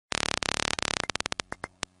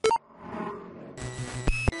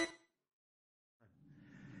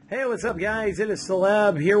Hey, what's up, guys? It is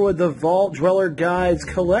Celeb here with the Vault Dweller Guides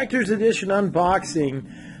Collector's Edition unboxing.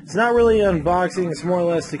 It's not really an unboxing, it's more or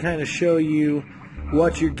less to kind of show you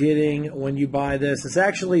what you're getting when you buy this. It's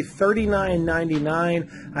actually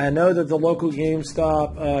 $39.99. I know that the local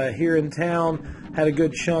GameStop here in town had a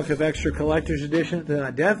good chunk of extra Collector's Edition, and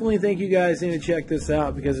I definitely think you guys need to check this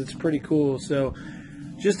out because it's pretty cool. So,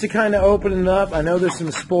 just to kind of open it up, I know there's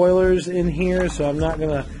some spoilers in here, so I'm not going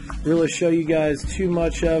to really show you guys too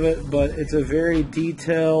much of it, but it's a very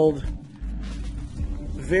detailed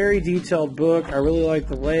book. I really like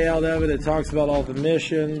the layout of it. It talks about all the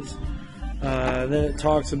missions. Then it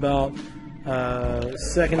talks about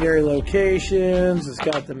secondary locations. It's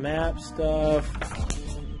got the map stuff.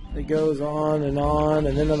 It goes on, and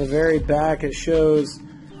then on the very back it shows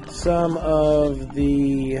some of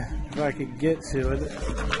the, if I could get to it,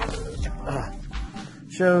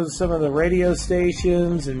 shows some of the radio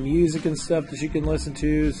stations and music and stuff that you can listen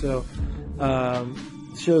to. So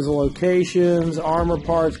shows the locations, armor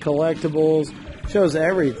parts, collectibles, shows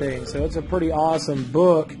everything. So it's a pretty awesome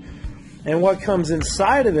book. And what comes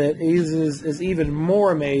inside of it is even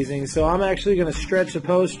more amazing. So I'm actually going to stretch the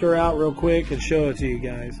poster out real quick and show it to you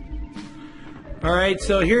guys. Alright,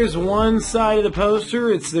 so here's one side of the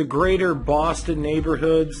poster. It's the greater Boston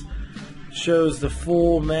neighborhoods. Shows the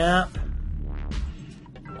full map.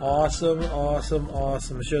 Awesome, awesome,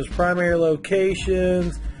 awesome. It shows primary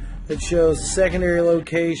locations. It shows secondary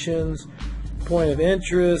locations, point of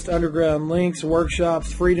interest, underground links,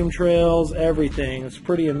 workshops, freedom trails, everything. It's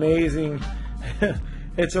pretty amazing.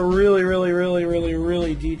 It's a really, really, really, really,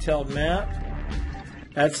 really detailed map.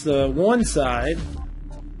 That's the one side.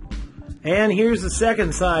 And here's the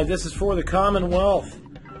second side. This is for the Commonwealth.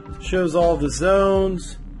 Shows all the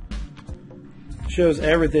zones. Shows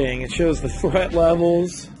everything. It shows the threat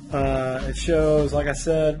levels. It shows, like I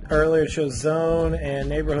said earlier, it shows zone and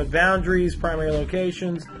neighborhood boundaries, primary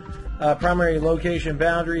locations, primary location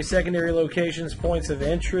boundaries, secondary locations, points of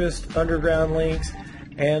interest, underground links,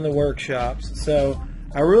 and the workshops. So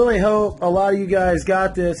I really hope a lot of you guys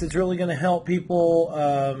got this. It's really going to help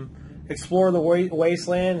people explore the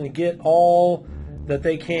wasteland and get all that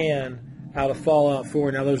they can out of Fallout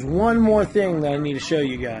 4. Now, there's one more thing that I need to show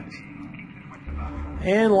you guys.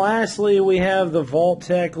 And lastly, we have the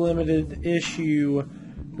Vault-Tec limited issue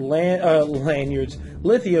lanyards,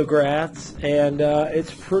 lithographs, and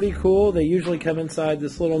it's pretty cool. They usually come inside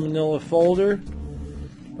this little manila folder,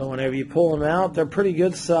 but whenever you pull them out, they're pretty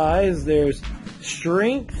good size. There's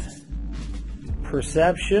strength,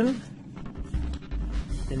 perception,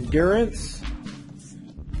 endurance,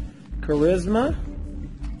 charisma,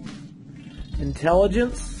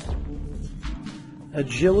 intelligence,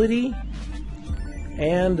 agility,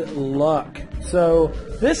 and luck. So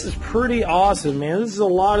this is pretty awesome, man. This is a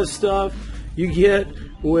lot of stuff you get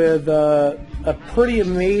with a pretty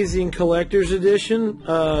amazing collector's edition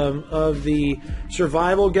of the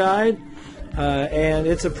survival guide, and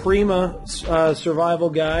it's a prima survival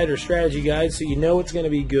guide or strategy guide, so you know it's going to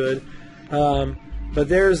be good. But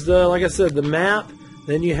there's the, like I said, the map.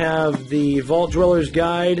 Then you have the Vault Dweller's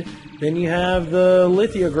Guide. Then you have the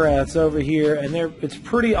lithographs over here, and it's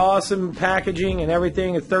pretty awesome packaging and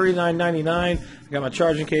everything. It's $39.99. I got my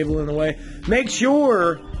charging cable in the way. Make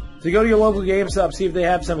sure to go to your local GameStop, see if they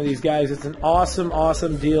have some of these guys. It's an awesome,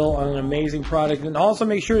 awesome deal on an amazing product. And also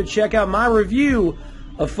make sure to check out my review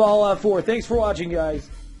of Fallout 4. Thanks for watching, guys.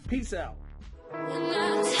 Peace out.